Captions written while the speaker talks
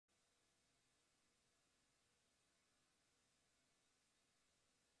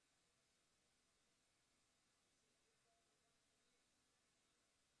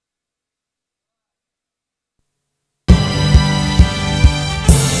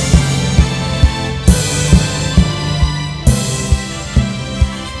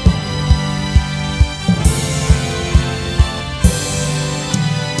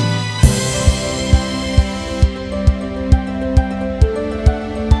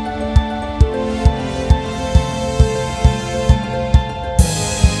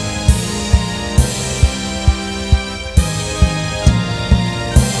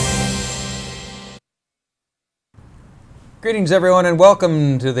Greetings, everyone, and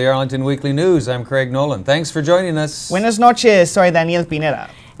welcome to the Arlington Weekly News. I'm Craig Nolan. Thanks for joining us. Buenas noches, soy Daniel Pineda.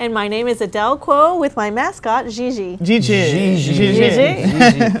 And my name is Adele Kuo with my mascot, Gigi. Gigi.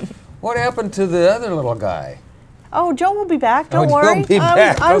 What happened to the other little guy? Oh, Joe will be back. Don't worry. He'll be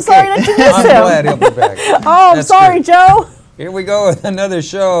back. I'm okay. sorry that you missed him. I'm glad he'll be back. Oh, I'm sorry, good. Joe. Here we go with another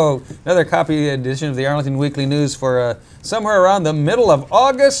show, another copy edition of the Arlington Weekly News for somewhere around the middle of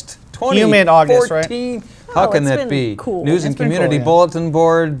August 2014. Humid August, right? How can that be? Cool. News and Community Bulletin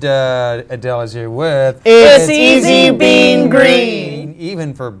Board. Adele is here with It's Easy Being Green.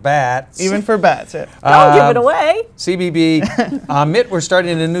 Even for bats. Even for bats, yeah. Don't give it away. CBB. Amit, we're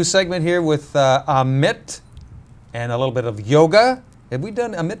starting a new segment here with Amit and a little bit of yoga. Have we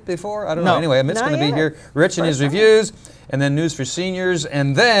done Amit before? I don't know. Anyway, Amit's going to be here. Rich and his reviews, and then news for seniors,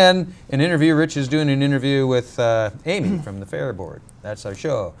 and then an interview. Rich is doing an interview with Amy from the Fair Board. That's our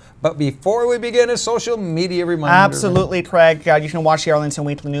show. But before we begin, a social media reminder. Absolutely, Craig. You can watch the Arlington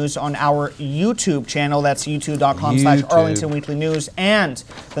Weekly News on our YouTube channel. That's youtube.com/Arlington Weekly News and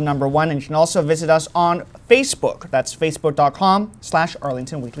the number 1. And you can also visit us on Facebook. That's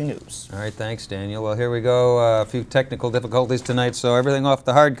facebook.com/Arlington Weekly News. All right, thanks, Daniel. Well, here we go. A few technical difficulties tonight, so everything off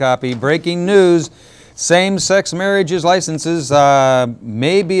the hard copy. Breaking news. Same-sex marriages licenses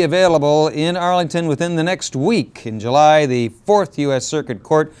may be available in Arlington within the next week. In July, the 4th U.S. Circuit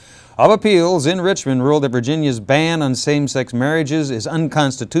Court of Appeals in Richmond ruled that Virginia's ban on same-sex marriages is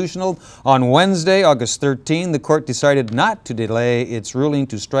unconstitutional. On Wednesday, August 13, the court decided not to delay its ruling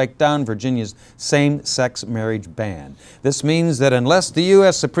to strike down Virginia's same-sex marriage ban. This means that unless the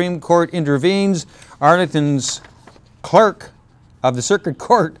U.S. Supreme Court intervenes, Arlington's clerk of the Circuit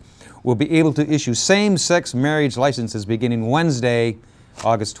Court will be able to issue same-sex marriage licenses beginning Wednesday,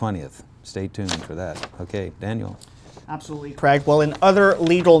 August 20th. Stay tuned for that. Okay, Daniel. Absolutely, Craig. Well, in other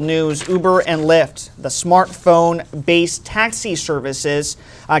legal news, Uber and Lyft, the smartphone-based taxi services,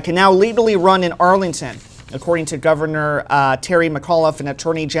 can now legally run in Arlington. According to Governor Terry McAuliffe and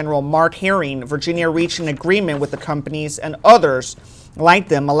Attorney General Mark Herring, Virginia reached an agreement with the companies and others like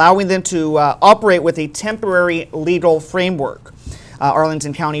them, allowing them to operate with a temporary legal framework.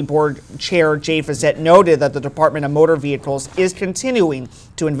 Arlington County Board Chair Jay Fazette noted that the Department of Motor Vehicles is continuing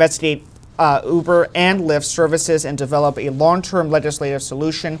to investigate Uber and Lyft services and develop a long-term legislative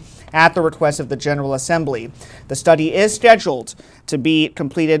solution at the request of the General Assembly. The study is scheduled to be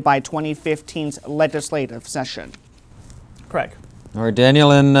completed by 2015's legislative session. Craig. All right, Daniel,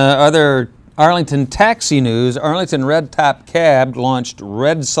 and other Arlington taxi news, Arlington Red Top Cab launched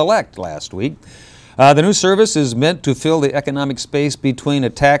Red Select last week. The new service is meant to fill the economic space between a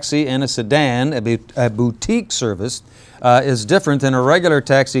taxi and a sedan. A boutique service is different than a regular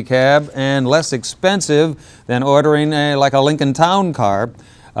taxi cab and less expensive than ordering like a Lincoln Town car.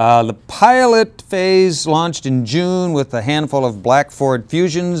 The pilot phase launched in June with a handful of black Ford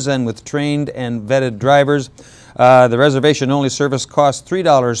Fusions and with trained and vetted drivers. The reservation-only service costs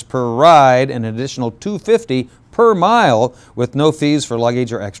 $3 per ride and an additional $2.50 per mile with no fees for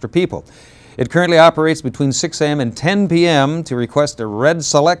luggage or extra people. It currently operates between 6 a.m. and 10 p.m. To request a Red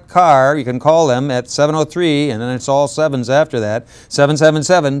Select car, you can call them at 703, and then it's all sevens after that,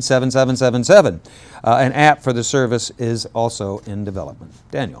 777-7777. An app for the service is also in development.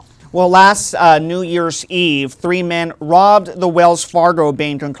 Daniel. Well, last New Year's Eve, 3 men robbed the Wells Fargo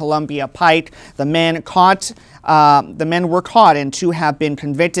Bank on Columbia Pike. The men were caught and 2 have been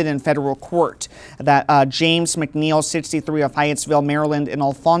convicted in federal court. That James McNeil, 63 of Hyattsville, Maryland, and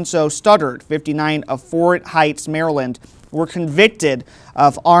Alfonso Studdard, 59 of Fort Heights, Maryland, were convicted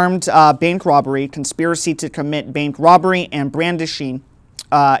of armed bank robbery, conspiracy to commit bank robbery, and brandishing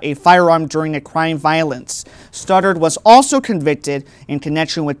a firearm during a crime violence. Studdard was also convicted in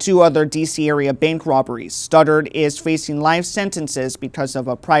connection with 2 other D.C. area bank robberies. Studdard is facing life sentences because of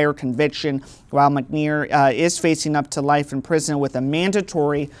a prior conviction, while McNeil is facing up to life in prison with a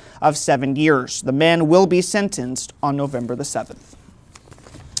mandatory of 7 years. The men will be sentenced on November the 7th.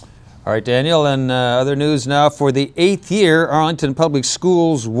 All right, Daniel, and other news now. For the 8th year, Arlington Public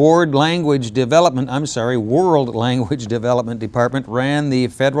Schools World Language Development Department ran the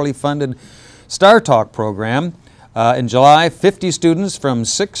federally funded Star Talk program. In July, 50 students from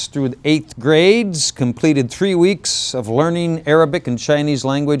 6th through 8th grades completed 3 weeks of learning Arabic and Chinese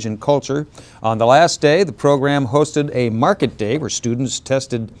language and culture. On the last day, the program hosted a market day where students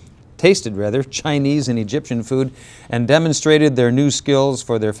tasted Chinese and Egyptian food and demonstrated their new skills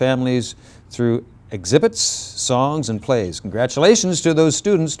for their families through exhibits, songs, and plays. Congratulations to those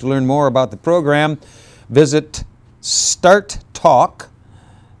students. To learn more about the program, visit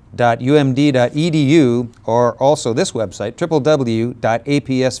starttalk.umd.edu or also this website, www.apsva.us,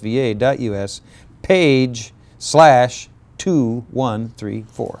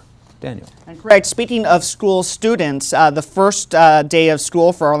 2134. Daniel. And correct. Speaking of school students, the first day of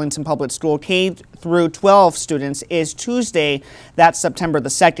school for Arlington Public School K through 12 students is Tuesday. That's September the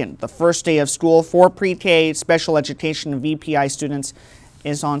 2nd. The first day of school for pre-K, special education, and VPI students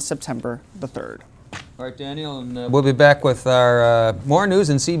is on September the 3rd. All right, Daniel, and we'll be back with our more news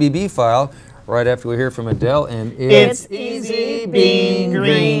in CBB file right after we hear from Adele. And it's easy being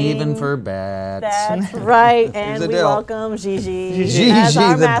green, even for bats. That's right, and we Adele. welcome Gigi Gigi as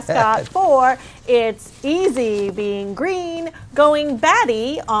our the mascot bat. for It's Easy Being Green, going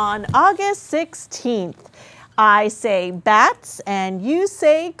batty on August 16th. I say bats and you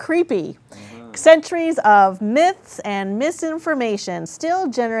say creepy. Centuries of myths and misinformation still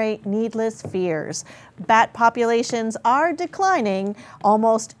generate needless fears. Bat populations are declining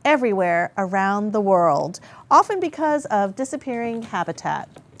almost everywhere around the world, often because of disappearing habitat.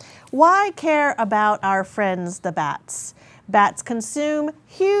 Why care about our friends the bats? Bats consume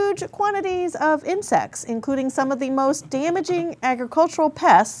huge quantities of insects, including some of the most damaging agricultural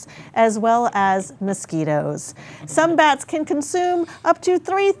pests, as well as mosquitoes. Some bats can consume up to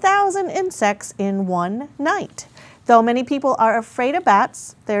 3,000 insects in one night. Though many people are afraid of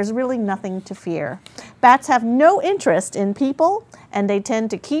bats, there's really nothing to fear. Bats have no interest in people, and they tend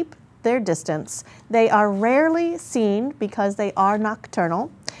to keep their distance. They are rarely seen because they are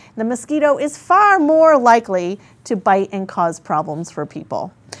nocturnal. The mosquito is far more likely to bite and cause problems for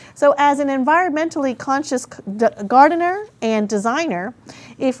people. So as an environmentally conscious gardener and designer,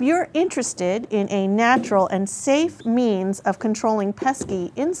 if you're interested in a natural and safe means of controlling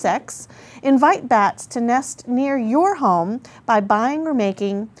pesky insects, invite bats to nest near your home by buying or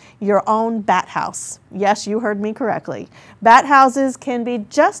making your own bat house. Yes, you heard me correctly. Bat houses can be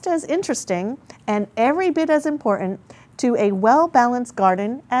just as interesting and every bit as important to a well-balanced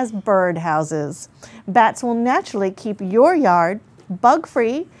garden as bird houses. Bats will naturally keep your yard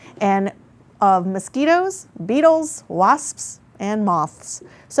bug-free and of mosquitoes, beetles, wasps, and moths.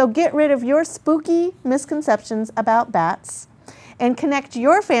 So get rid of your spooky misconceptions about bats and connect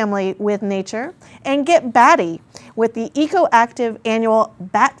your family with nature and get batty with the EcoActive Annual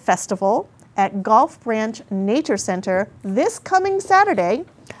Bat Festival at Gulf Branch Nature Center this coming Saturday,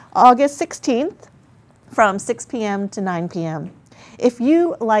 August 16th, from 6 p.m. to 9 p.m. If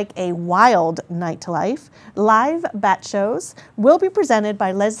you like a wild night to life, live bat shows will be presented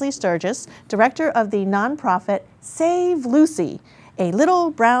by Leslie Sturgis, director of the nonprofit Save Lucy, a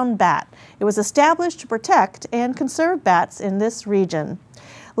little brown bat. It was established to protect and conserve bats in this region.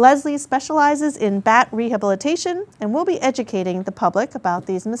 Leslie specializes in bat rehabilitation and will be educating the public about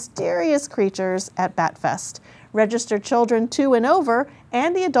these mysterious creatures at Bat Fest. Register children 2 and over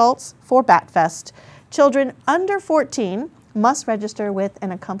and the adults for Bat Fest. Children under 14 must register with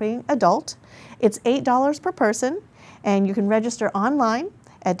an accompanying adult. It's $8 per person, and you can register online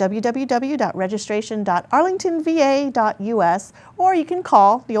at www.registration.arlingtonva.us, or you can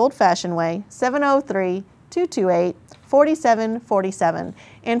call the old-fashioned way, 703-228-4747.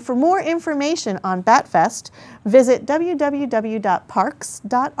 And for more information on Bat Fest, visit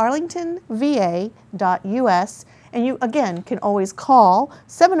www.parks.arlingtonva.us, and you, again, can always call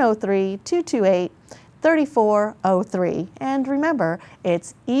 703-228-3403. And remember,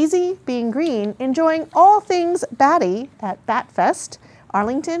 it's easy being green, enjoying all things batty at Bat Fest,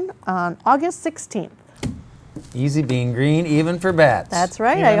 Arlington, on August 16th. Easy being green, even for bats. That's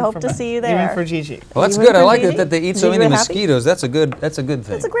right. Even I hope for to bat- see you there. Even for Gigi. Well, that's Even good. I for like it Gigi? that they eat so Gigi, many we're happy? mosquitoes. That's a good thing. That's a great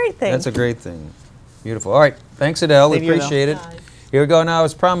thing. That's a great thing. Beautiful. All right. Thanks, Adele. We Thank you, appreciate it. Here we go now,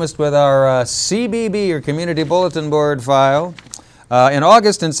 as promised, with our CBB, or Community Bulletin Board file. In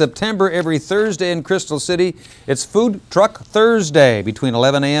August and September, every Thursday in Crystal City, it's Food Truck Thursday. Between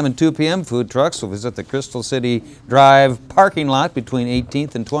 11 a.m. and 2 p.m., food trucks will visit the Crystal City Drive parking lot between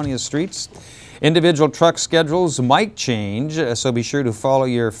 18th and 20th Streets. Individual truck schedules might change, so be sure to follow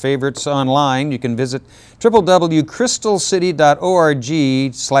your favorites online. You can visit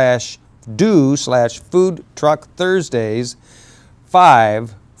www.crystalcity.org/do/Food Truck Thursdays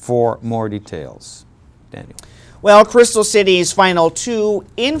 5 for more details. Daniel. Well, Crystal City's final 2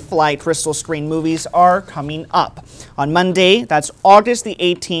 in-flight Crystal Screen movies are coming up. On Monday, that's August the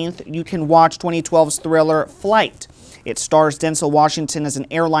 18th, you can watch 2012's thriller Flight. It stars Denzel Washington as an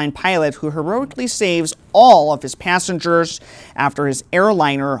airline pilot who heroically saves all of his passengers after his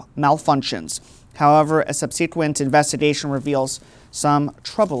airliner malfunctions. However, a subsequent investigation reveals some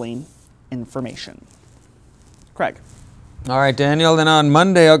troubling information. Craig. All right, Daniel. Then on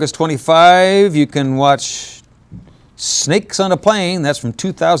Monday, August 25, you can watch Snakes on a Plane. That's from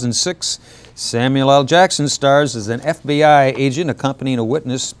 2006. Samuel L. Jackson stars as an FBI agent accompanying a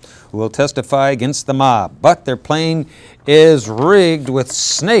witness who will testify against the mob. But their plane is rigged with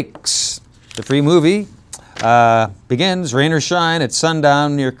snakes. The free movie begins, rain or shine, at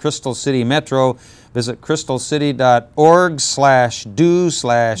sundown near Crystal City Metro. Visit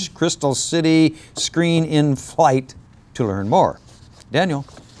crystalcity.org/do/Crystal City Screen in Flight to learn more. Daniel.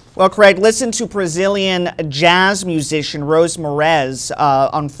 Well, Craig, listen to Brazilian jazz musician Rose Moraes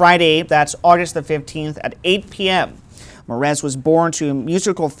on Friday, that's August the 15th at 8 p.m. Moraes was born to a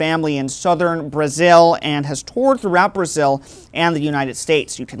musical family in southern Brazil and has toured throughout Brazil and the United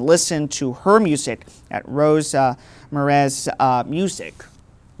States. You can listen to her music at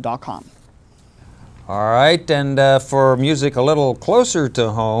rosemoraesmusic.com. All right, and for music a little closer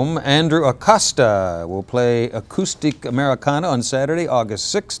to home, Andrew Acosta will play Acoustic Americana on Saturday,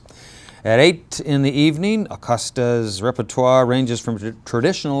 August 6th at 8 in the evening. Acosta's repertoire ranges from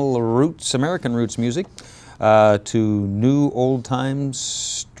traditional roots, American roots music, to new old-time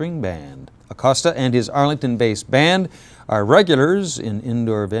string band. Acosta and his Arlington-based band are regulars in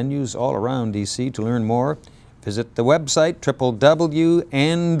indoor venues all around D.C. To learn more, visit the website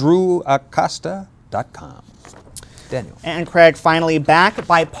www.andrewacosta.com. Daniel. And Craig, finally, back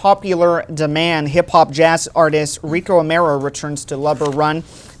by popular demand, hip-hop jazz artist Rico Amaro returns to Lubber Run.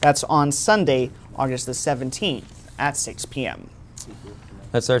 That's on Sunday, August the 17th at 6 p.m.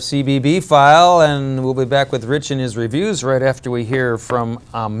 That's our CBB file, and we'll be back with Rich and his reviews right after we hear from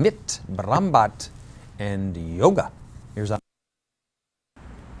Amit Brambat and yoga. Here's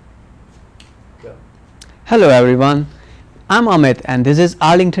Hello everyone, I'm Amit and this is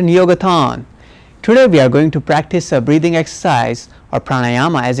Arlington Yogathon. Today we are going to practice a breathing exercise, or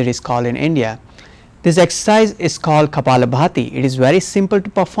pranayama as it is called in India. This exercise is called Kapalabhati. It is very simple to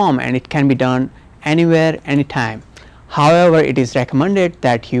perform and it can be done anywhere, anytime. However, it is recommended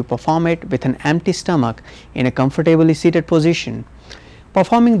that you perform it with an empty stomach in a comfortably seated position.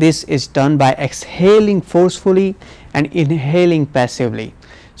 Performing this is done by exhaling forcefully and inhaling passively.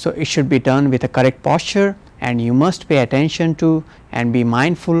 So it should be done with a correct posture, and you must pay attention to and be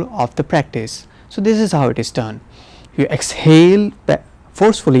mindful of the practice. So this is how it is done. You exhale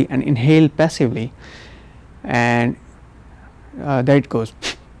forcefully and inhale passively, and there it goes.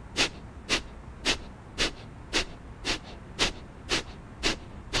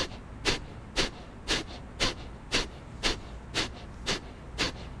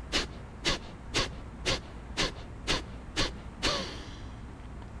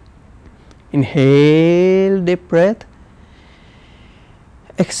 Inhale, deep breath.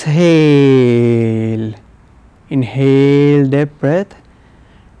 Exhale, inhale, deep breath,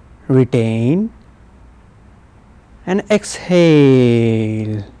 retain and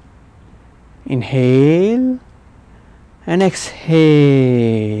exhale, inhale and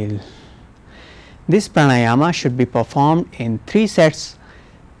exhale. This pranayama should be performed in 3 sets,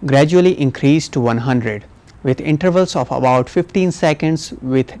 gradually increased to 100 with intervals of about 15 seconds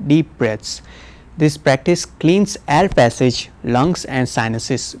with deep breaths. This practice cleans air passage, lungs and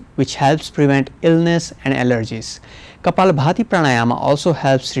sinuses, which helps prevent illness and allergies. Kapalabhati pranayama also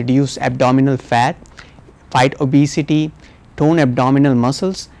helps reduce abdominal fat, fight obesity, tone abdominal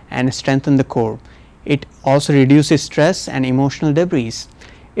muscles and strengthen the core. It also reduces stress and emotional debris.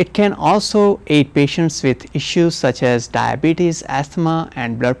 It can also aid patients with issues such as diabetes, asthma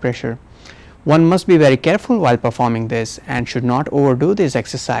and blood pressure. One must be very careful while performing this and should not overdo this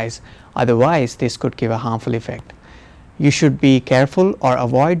exercise, otherwise this could give a harmful effect. You should be careful or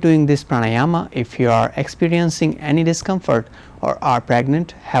avoid doing this pranayama if you are experiencing any discomfort or are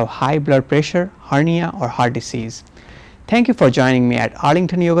pregnant, have high blood pressure, hernia or heart disease. Thank you for joining me at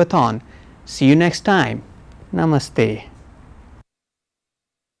Arlington Yogathon. See you next time. Namaste.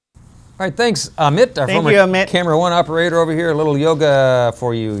 All right, thanks, Amit, our former Amit. Camera One operator over here. A little yoga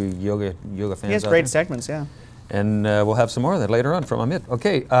for you, yoga fans. He has out great there. segments, yeah. And we'll have some more of that later on from Amit.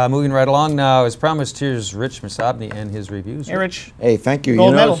 Okay, moving right along now. As promised, here's Rich Masabny and his reviews. Hey, Rich. Hey, thank you.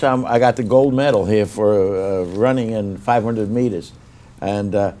 Gold You notice medal. I got the gold medal here for running in 500 meters.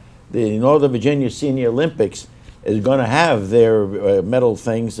 And the Northern Virginia Senior Olympics is going to have their medal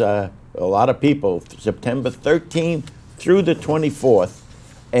things, a lot of people, September 13th through the 24th.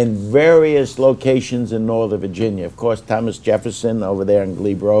 In various locations in Northern Virginia. Of course, Thomas Jefferson over there on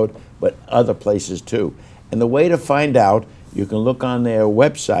Glebe Road, but other places too. And the way to find out, you can look on their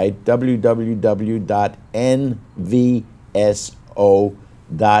website,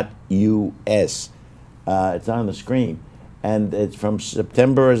 www.nvso.us. It's on the screen. And it's from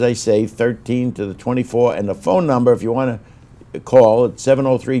September, as I say, 13 to the 24. And the phone number, if you want to call, it's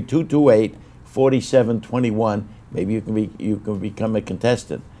 703-228-4721. Maybe you can become a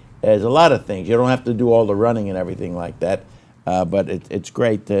contestant. There's a lot of things. You don't have to do all the running and everything like that, but it's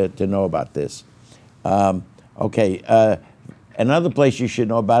great to know about this. Okay, another place you should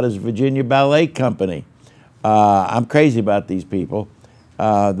know about is Virginia Ballet Company. I'm crazy about these people.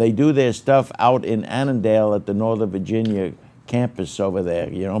 They do their stuff out in Annandale at the Northern Virginia campus over there.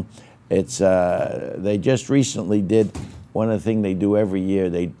 You know, it's they just recently did one of the things they do every year.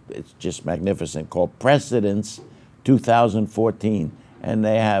 It's just magnificent, called Precedence 2014, and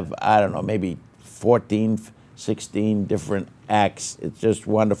they have, I don't know, maybe 14, 16 different acts. It's just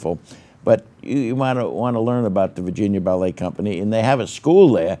wonderful. But you might want to learn about the Virginia Ballet Company, and they have a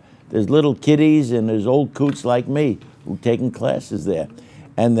school there. There's little kiddies and there's old coots like me who taking classes there.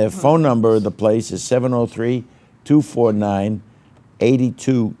 And the phone number of the place is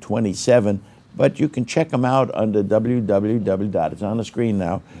 703-249-8227. But you can check them out under www. It's on the screen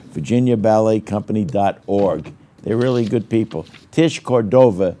now, virginiaballetcompany.org. They're really good people. Tish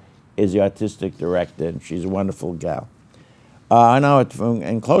Cordova is the artistic director, and she's a wonderful gal. Now,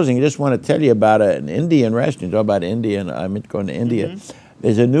 in closing, I just want to tell you about an Indian restaurant. Talk about Indian. I'm going to India.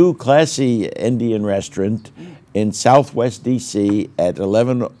 There's a new classy Indian restaurant in Southwest D.C. at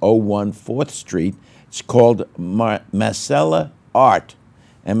 1101 4th Street. It's called Masala Art,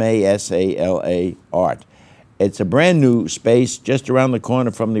 M-A-S-A-L-A Art. It's a brand new space just around the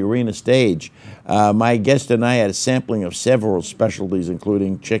corner from the arena stage. My guest and I had a sampling of several specialties,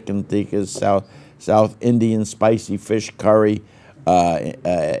 including chicken tikkas, South Indian spicy fish curry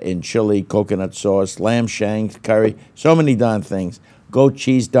in chili, coconut sauce, lamb shanks curry, so many darn things. Goat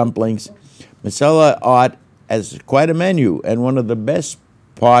cheese dumplings. Masala Art has quite a menu, and one of the best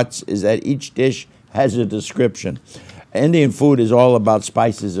parts is that each dish has a description. Indian food is all about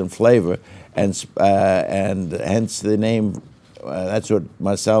spices and flavor, and hence the name, that's what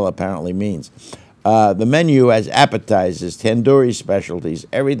masala apparently means. The menu has appetizers, tandoori specialties,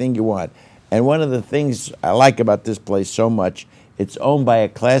 everything you want. And one of the things I like about this place so much, it's owned by a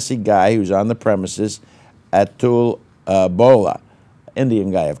classy guy who's on the premises, Atul Bola,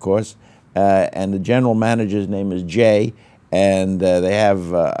 Indian guy, of course, and the general manager's name is Jay, and they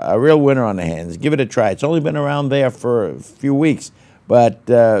have a real winner on their hands. Give it a try. It's only been around there for a few weeks, but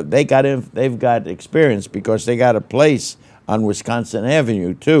they've got experience because they got a place on Wisconsin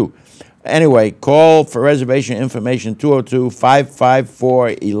Avenue, too. Anyway, call for reservation information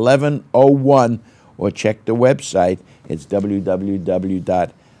 202-554-1101 or check the website. It's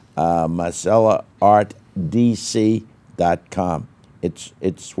www.masalaartdc.com.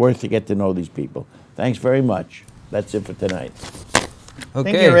 It's worth to get to know these people. Thanks very much. That's it for tonight.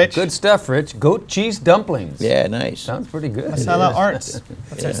 Okay, Thank you, Rich. good stuff, Rich. Goat cheese dumplings. Yeah, nice. Sounds pretty good. Masala Arts.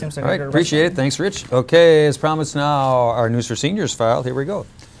 That seems like All a right, good appreciate it. Thanks, Rich. Okay, as promised now, our News for Seniors file. Here we go.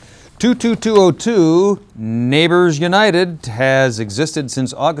 22202 Neighbors United has existed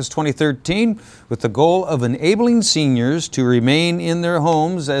since August 2013 with the goal of enabling seniors to remain in their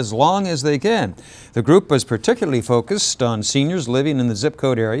homes as long as they can. The group was particularly focused on seniors living in the zip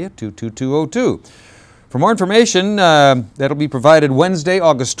code area 22202. For more information, that'll be provided Wednesday,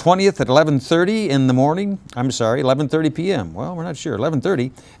 August 20th at 11:30 in the morning. I'm sorry, 11:30 p.m. Well, we're not sure.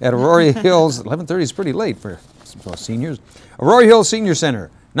 11:30 at Aurora Hills. 11:30 is pretty late for seniors. Aurora Hills Senior Center.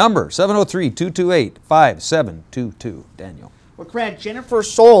 Number 703-228-5722. Daniel. Well, correct. Jennifer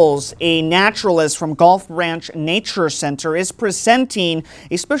Souls, a naturalist from Gulf Ranch Nature Center, is presenting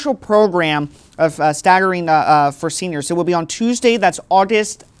a special program of staggering for seniors. It will be on Tuesday, that's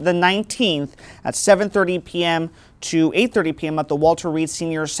August the 19th at 7:30 p.m. to 8:30 p.m. at the Walter Reed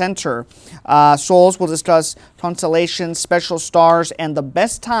Senior Center. Souls will discuss constellations, special stars, and the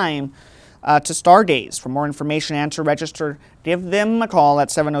best time to star days. For more information and to register, give them a call at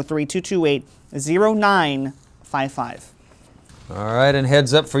 703-228-0955. All right, and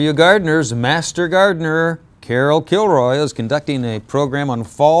heads up for you gardeners, Master Gardener Carol Kilroy is conducting a program on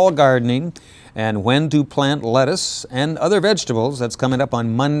fall gardening and when to plant lettuce and other vegetables. That's coming up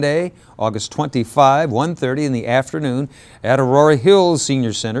on Monday, August 25, 1:30 in the afternoon at Aurora Hills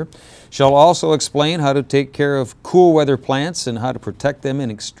Senior Center. She'll also explain how to take care of cool weather plants and how to protect them in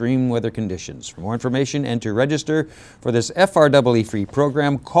extreme weather conditions. For more information and to register for this FREE free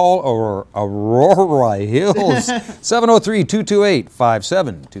program, call Aurora Hills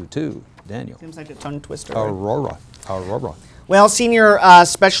 703-228-5722. Daniel. Seems like a tongue twister. Aurora. Well, senior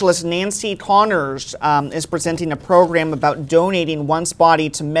specialist Nancy Connors is presenting a program about donating one's body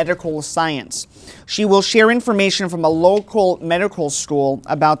to medical science. She will share information from a local medical school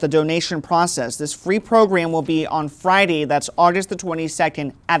about the donation process. This free program will be on Friday, that's August the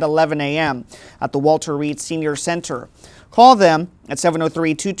 22nd at 11 a.m. at the Walter Reed Senior Center. Call them at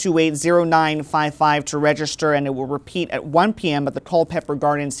 703-228-0955 to register, and it will repeat at 1 p.m. at the Culpeper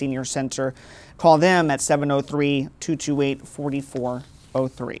Garden Senior Center. Call them at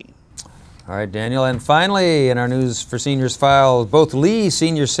 703-228-4403. All right, Daniel. And finally, in our News for Seniors file, both Lee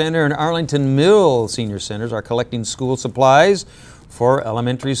Senior Center and Arlington Mill Senior Centers are collecting school supplies for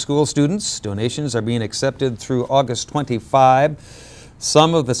elementary school students. Donations are being accepted through August 25.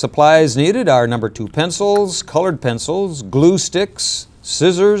 Some of the supplies needed are number 2 pencils, colored pencils, glue sticks,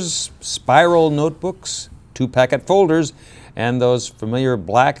 scissors, spiral notebooks, 2-packet folders, and those familiar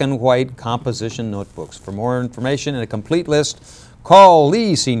black and white composition notebooks. For more information and a complete list, call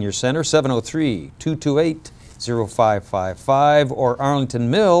Lee Senior Center 703-228-0555 or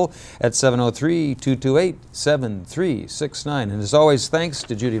Arlington Mill at 703-228-7369. And as always, thanks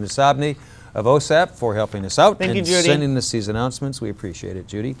to Judy Masabny of OSAP for helping us out and Judy, sending us these announcements. We appreciate it,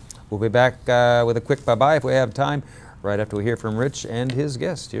 Judy. We'll be back with a quick bye-bye if we have time, right after we hear from Rich and his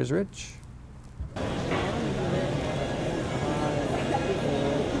guest. Here's Rich.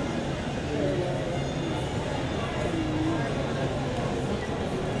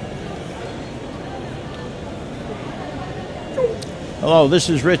 Hello, this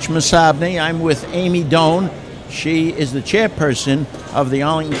is Rich Masabny. I'm with Amy Doane. She is the chairperson of the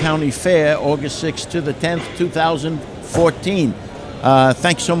Arlington County Fair, August 6th to the 10th, 2014.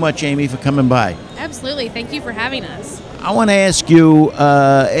 Thanks so much, Amy, for coming by. Absolutely. Thank you for having us. I want to ask you,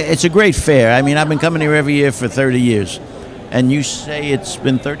 it's a great fair. I mean, I've been coming here every year for 30 years. And you say it's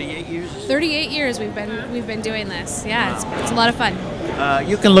been 38 years? 38 years we've been doing this. Yeah, it's a lot of fun.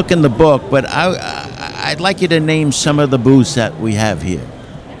 You can look in the book, but I'd like you to name some of the booths that we have here.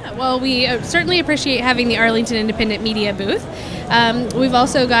 Well, we certainly appreciate having the Arlington Independent Media booth. We've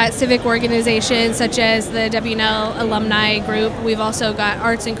also got civic organizations such as the WNL Alumni Group. We've also got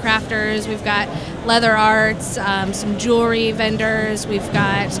arts and crafters. We've got leather arts, some jewelry vendors. We've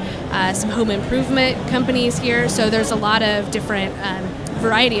got some home improvement companies here. So there's a lot of different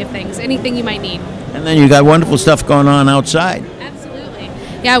variety of things, anything you might need. And then you got wonderful stuff going on outside.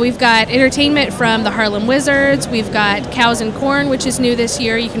 Yeah, we've got entertainment from the Harlem Wizards. We've got Cows and Corn, which is new this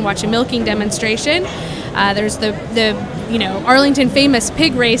year. You can watch a milking demonstration. There's the Arlington famous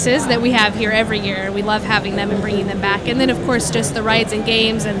pig races that we have here every year. We love having them and bringing them back. And then, of course, just the rides and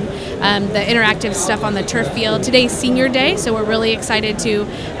games and the interactive stuff on the turf field. Today's Senior Day, so we're really excited to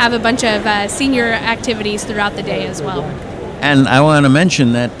have a bunch of senior activities throughout the day as well. And I want to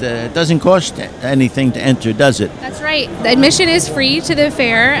mention that it doesn't cost anything to enter, does it? That's right. The admission is free to the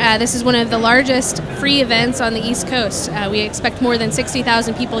fair. This is one of the largest free events on the East Coast. We expect more than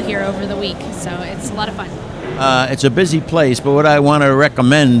 60,000 people here over the week, so it's a lot of fun. It's a busy place, but what I want to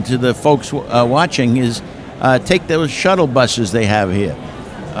recommend to the folks watching is take those shuttle buses they have here.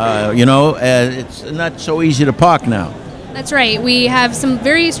 It's not so easy to park now. That's right. We have some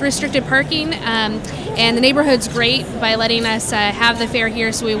very restricted parking, and the neighborhood's great by letting us have the fair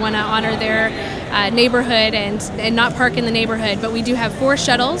here, so we want to honor their neighborhood and not park in the neighborhood. But we do have 4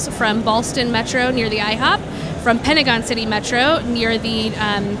 shuttles from Ballston Metro near the IHOP, from Pentagon City Metro near the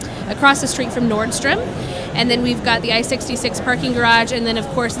across the street from Nordstrom, and then we've got the I-66 parking garage, and then of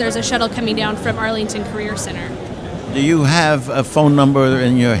course there's a shuttle coming down from Arlington Career Center. Do you have a phone number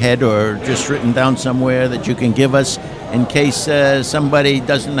in your head or just written down somewhere that you can give us in case somebody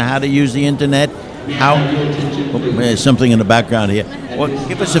doesn't know how to use the internet? There's something in the background here. Well,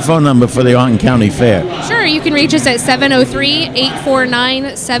 give us a phone number for the Arlington County Fair. Sure, you can reach us at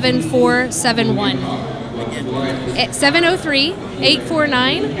 703-849-7471. At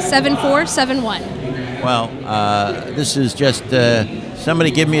 703-849-7471. Well, this is just...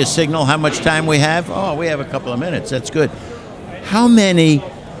 somebody give me a signal how much time we have. Oh, we have a couple of minutes. That's good. How many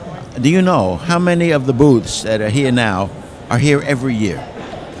of the booths that are here now are here every year?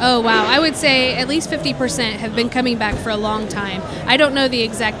 Oh, wow. I would say at least 50% have been coming back for a long time. I don't know the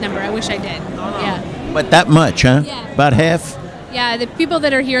exact number. I wish I did. Yeah. But that much, huh? Yeah. About half? Yeah, the people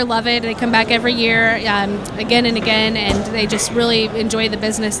that are here love it. They come back every year, again and again, and they just really enjoy the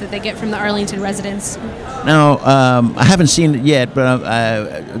business that they get from the Arlington residents. Now, I haven't seen it yet, but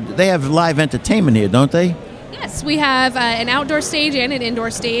they have live entertainment here, don't they? Yes, we have an outdoor stage and an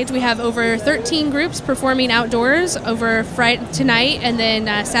indoor stage. We have over 13 groups performing outdoors over Friday tonight, and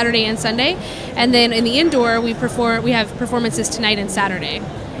then Saturday and Sunday. And then in the indoor, we have performances tonight and Saturday.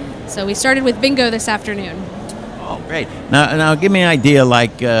 So we started with bingo this afternoon. Oh, great. Now give me an idea,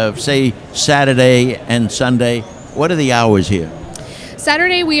 like, say, Saturday and Sunday. What are the hours here?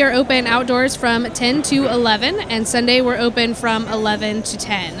 Saturday we are open outdoors from 10 to 11, and Sunday we're open from 11 to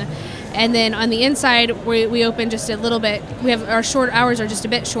 10. And then on the inside, we open just a little bit. We have our short hours are just a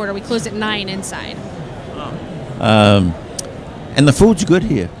bit shorter. We close at 9 inside. Oh. And the food's good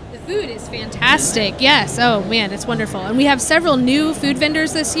here. The food is fantastic. Yes. Oh man, it's wonderful. And we have several new food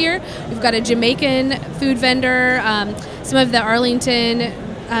vendors this year. We've got a Jamaican food vendor. Some of the Arlington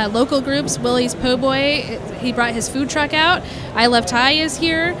local groups. Willie's Po' Boy. He brought his food truck out. I Love Thai is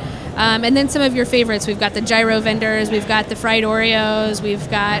here. And then some of your favorites. We've got the gyro vendors. We've got the fried Oreos. We've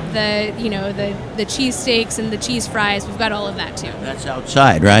got the cheese steaks and the cheese fries. We've got all of that too. That's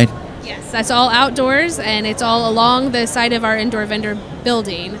outside, right? Yes, that's all outdoors, and it's all along the side of our indoor vendor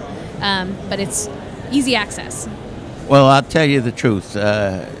building, but it's easy access. Well, I'll tell you the truth.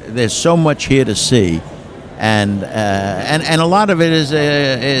 There's so much here to see, and a lot of it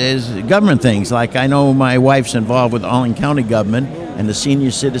is government things. Like I know my wife's involved with Arlington County government and the senior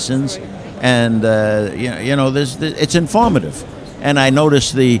citizens, and it's informative. And I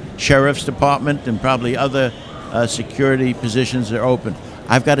noticed the sheriff's department and probably other security positions are open.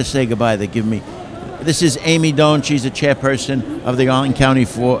 I've got to say goodbye. They give me. This is Amy Doane. She's the chairperson of the Arlington County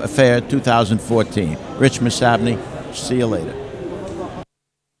Fair 2014. Rich Masabny. See you later.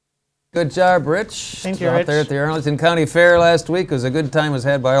 Good job, Rich. Thank you, Out Rich. there at the Arlington County Fair last week. It was a good time. Was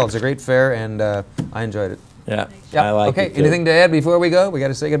had by all. It's a great fair, and I enjoyed it. Yeah, Yeah. I like okay. it too. Anything to add before we go? We got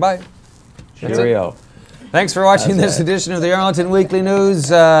to say goodbye. Cheerio. Thanks for watching this edition of the Arlington Weekly News,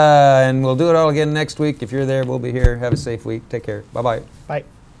 and we'll do it all again next week. If you're there, we'll be here. Have a safe week. Take care. Bye-bye. Bye.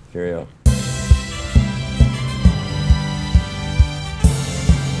 Cheerio.